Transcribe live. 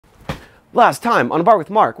Last time on Embark with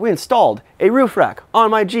Mark, we installed a roof rack on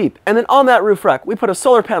my Jeep, and then on that roof rack, we put a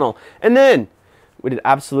solar panel, and then we did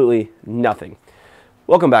absolutely nothing.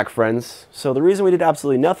 Welcome back, friends. So the reason we did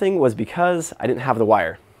absolutely nothing was because I didn't have the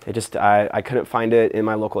wire. I couldn't find it in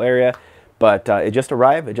my local area, but it just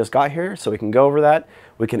arrived, it just got here, so we can go over that.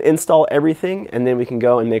 We can install everything, and then we can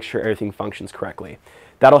go and make sure everything functions correctly.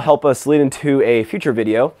 That'll help us lead into a future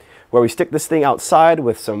video where we stick this thing outside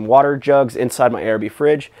with some water jugs inside my ARB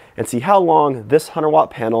fridge and see how long this 100-watt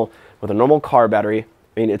panel with a normal car battery,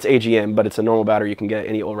 I mean it's AGM, but it's a normal battery you can get at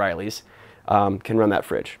any O'Reilly's, can run that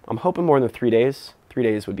fridge. I'm hoping more than 3 days. 3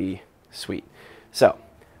 days would be sweet. So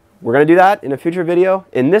we're gonna do that in a future video.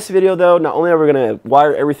 In this video though, not only are we gonna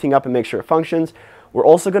wire everything up and make sure it functions, we're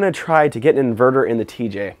also gonna try to get an inverter in the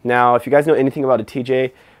TJ. Now, if you guys know anything about a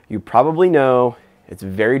TJ, you probably know it's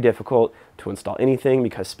very difficult to install anything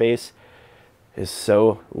because space is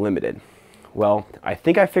so limited. Well, I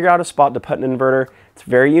think I figured out a spot to put an inverter. It's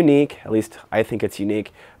very unique, at least I think it's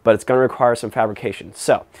unique, but it's gonna require some fabrication.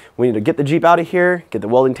 So we need to get the Jeep out of here, get the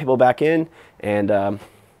welding table back in, and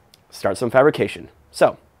start some fabrication.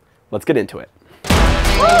 So let's get into it.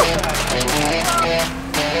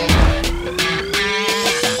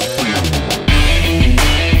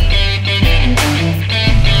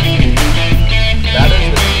 That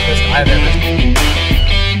is the cheapest I've ever seen.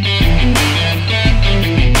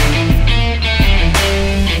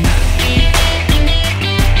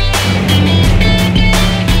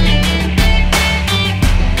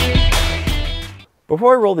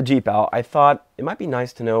 Before I roll the Jeep out, I thought it might be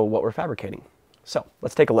nice to know what we're fabricating. So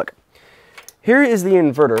let's take a look. Here is the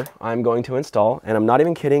inverter I'm going to install, and I'm not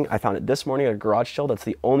even kidding. I found it this morning at a garage sale. That's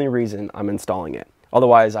the only reason I'm installing it.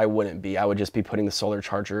 Otherwise, I wouldn't be. I would just be putting the solar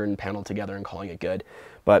charger and panel together and calling it good.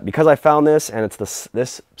 But because I found this and it's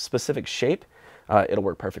this specific shape, it'll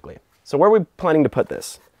work perfectly. So where are we planning to put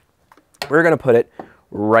this? We're gonna put it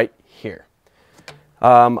right here.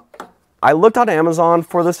 I looked on Amazon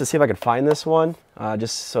for this to see if I could find this one,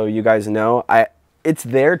 just so you guys know. It's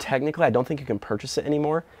there technically. I don't think you can purchase it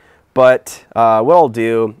anymore. But what I'll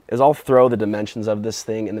do is I'll throw the dimensions of this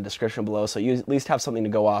thing in the description below so you at least have something to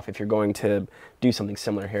go off if you're going to do something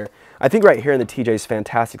similar here. I think right here in the TJ is a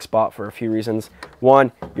fantastic spot for a few reasons.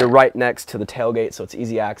 One, you're right next to the tailgate, so it's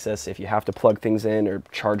easy access if you have to plug things in or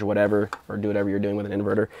charge whatever or do whatever you're doing with an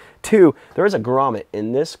inverter. Two, there is a grommet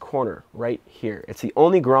in this corner right here. It's the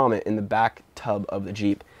only grommet in the back tub of the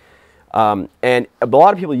Jeep. And a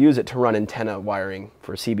lot of people use it to run antenna wiring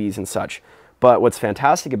for CBs and such. But what's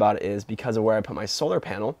fantastic about it is because of where I put my solar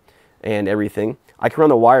panel and everything, I can run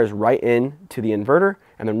the wires right in to the inverter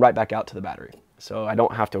and then right back out to the battery. So I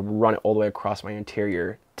don't have to run it all the way across my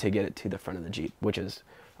interior to get it to the front of the Jeep, which is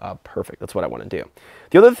perfect. That's what I want to do.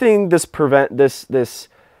 The other thing this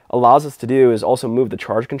allows us to do is also move the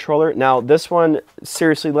charge controller. Now this one,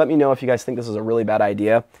 seriously, let me know if you guys think this is a really bad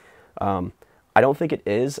idea. I don't think it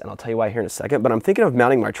is, and I'll tell you why here in a second, but I'm thinking of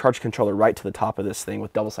mounting my charge controller right to the top of this thing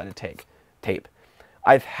with double-sided tape.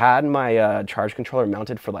 I've had my charge controller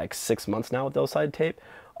mounted for like 6 months now with double-sided tape.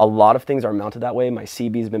 A lot of things are mounted that way. My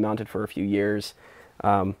CB's been mounted for a few years.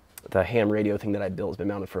 The ham radio thing that I built has been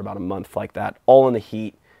mounted for about a month like that. All in the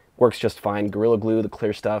heat, works just fine. Gorilla Glue, the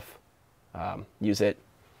clear stuff, use it.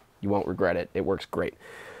 You won't regret it. It works great.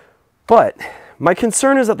 But my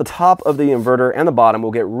concern is that the top of the inverter and the bottom will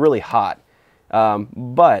get really hot.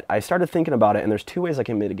 But I started thinking about it, and there's 2 ways I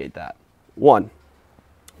can mitigate that. One,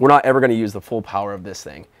 we're not ever going to use the full power of this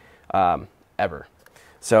thing, ever.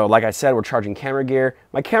 So like I said, we're charging camera gear.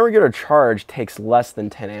 My camera gear to charge takes less than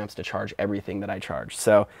 10 amps to charge everything that I charge.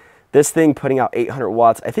 So this thing putting out 800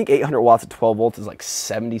 watts, I think 800 watts at 12 volts is like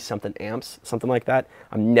 70 something amps, something like that.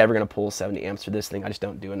 I'm never going to pull 70 amps for this thing. I just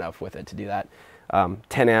don't do enough with it to do that.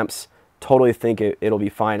 10 amps, totally think it'll be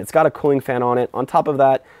fine. It's got a cooling fan on it. On top of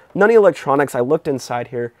that, none of the electronics, I looked inside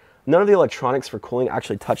here, none of the electronics for cooling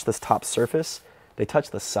actually touch this top surface. They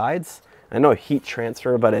touch the sides. I know heat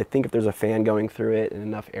transfer, but I think if there's a fan going through it and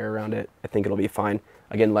enough air around it, I think it'll be fine.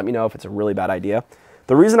 Again, let me know if it's a really bad idea.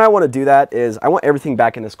 The reason I want to do that is I want everything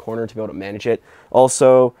back in this corner to be able to manage it.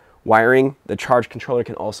 Also, wiring, the charge controller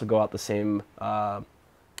can also go out the same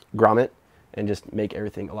grommet and just make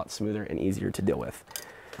everything a lot smoother and easier to deal with.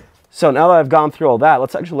 So now that I've gone through all that,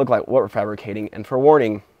 let's actually look like what we're fabricating. And for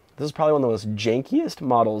warning, this is probably one of the most jankiest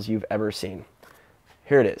models you've ever seen.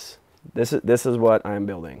 Here it is. This is what I'm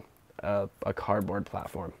building, a cardboard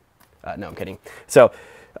platform. No, I'm kidding. So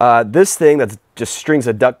this thing that's just strings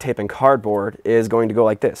of duct tape and cardboard is going to go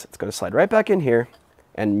like this. It's going to slide right back in here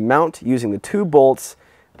and mount using the 2 bolts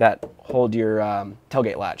that hold your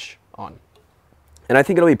tailgate latch on. And I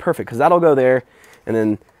think it'll be perfect because that'll go there, and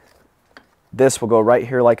then This will go right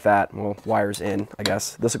here like that. Well, wires in, I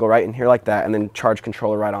guess. This will go right in here like that, and then charge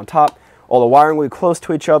controller right on top. All the wiring will be close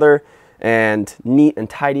to each other and neat and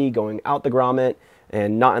tidy going out the grommet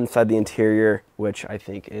and not inside the interior, which I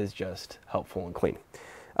think is just helpful and clean.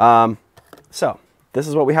 So this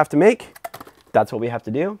is what we have to make. That's what we have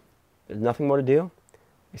to do. There's nothing more to do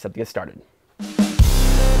except to get started.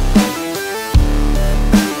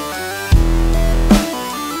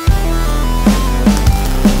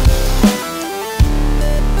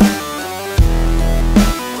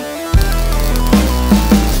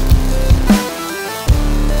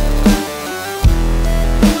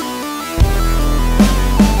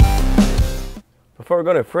 Before we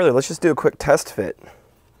go any further, let's just do a quick test fit.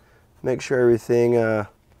 Make sure everything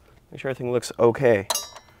looks okay.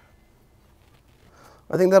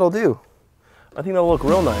 I think that'll do. I think that'll look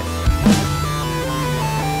real nice.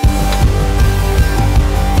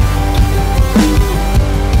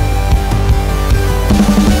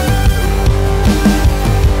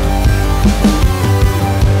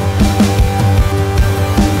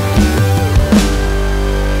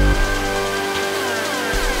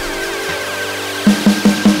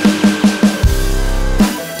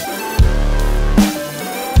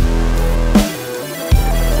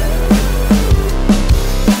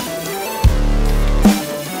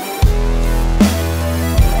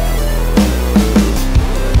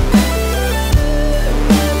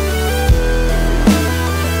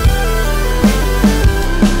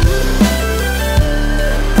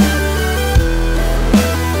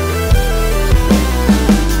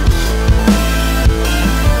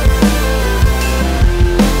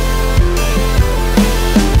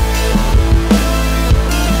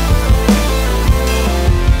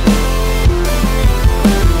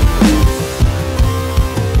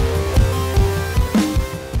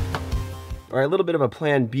 All right, a little bit of a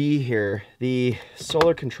plan B here. The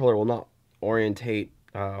solar controller will not orientate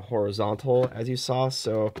horizontal as you saw,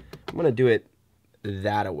 so I'm gonna do it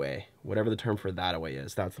that-a-way, whatever the term for that-a-way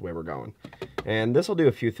is. That's the way we're going. And this will do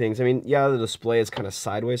a few things. I mean, yeah, the display is kind of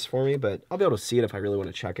sideways for me, but I'll be able to see it if I really want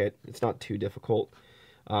to check it. It's not too difficult.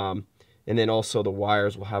 And then also the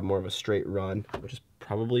wires will have more of a straight run, which is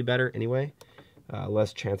probably better anyway.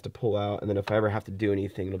 Less chance to pull out. And then if I ever have to do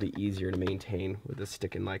anything, it'll be easier to maintain with this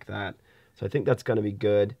sticking like that. So I think that's going to be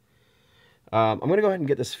good. I'm going to go ahead and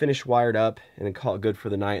get this finished wired up and then call it good for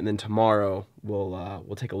the night. And then tomorrow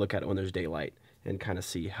we'll take a look at it when there's daylight and kind of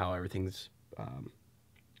see how everything's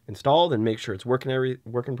installed and make sure it's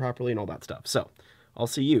working properly and all that stuff. So I'll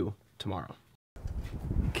see you tomorrow.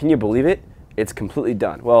 Can you believe it? It's completely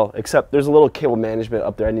done. Well, except there's a little cable management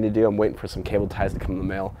up there I need to do. I'm waiting for some cable ties to come in the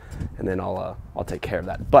mail, and then I'll take care of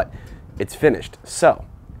that. But it's finished. So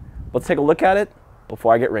let's take a look at it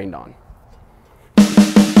before I get rained on.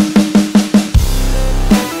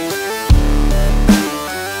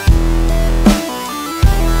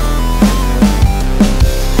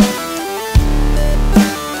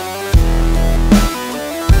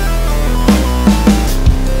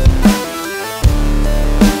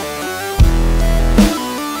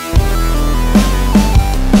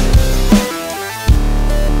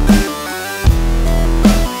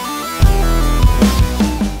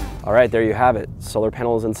 All right, there you have it. Solar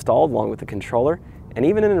panel is installed along with the controller and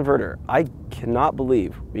even an inverter. I cannot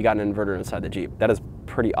believe we got an inverter inside the Jeep. That is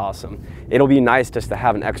pretty awesome. It'll be nice just to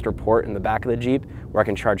have an extra port in the back of the Jeep where I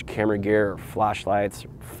can charge camera gear or flashlights,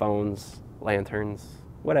 phones, lanterns,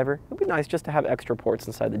 whatever. It'll be nice just to have extra ports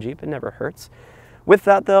inside the Jeep. It never hurts. With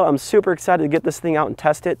that though, I'm super excited to get this thing out and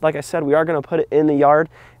test it. Like I said, we are gonna put it in the yard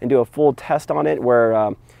and do a full test on it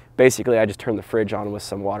where basically I just turn the fridge on with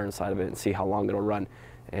some water inside of it and see how long it'll run.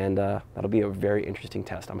 And that'll be a very interesting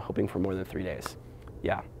test. I'm hoping for more than 3 days.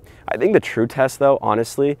 Yeah. I think the true test though,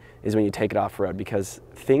 honestly, is when you take it off-road because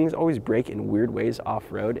things always break in weird ways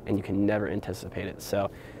off-road and you can never anticipate it.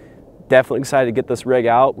 So definitely excited to get this rig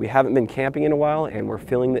out. We haven't been camping in a while and we're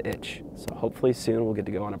feeling the itch. So hopefully soon we'll get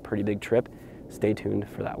to go on a pretty big trip. Stay tuned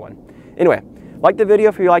for that one. Anyway, like the video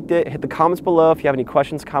if you liked it. Hit the comments below if you have any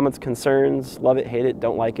questions, comments, concerns. Love it, hate it,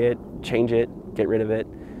 don't like it, change it, get rid of it.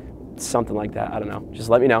 Something like that, I don't know. Just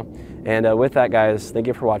let me know. And with that, guys, thank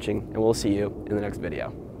you for watching, and we'll see you in the next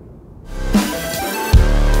video.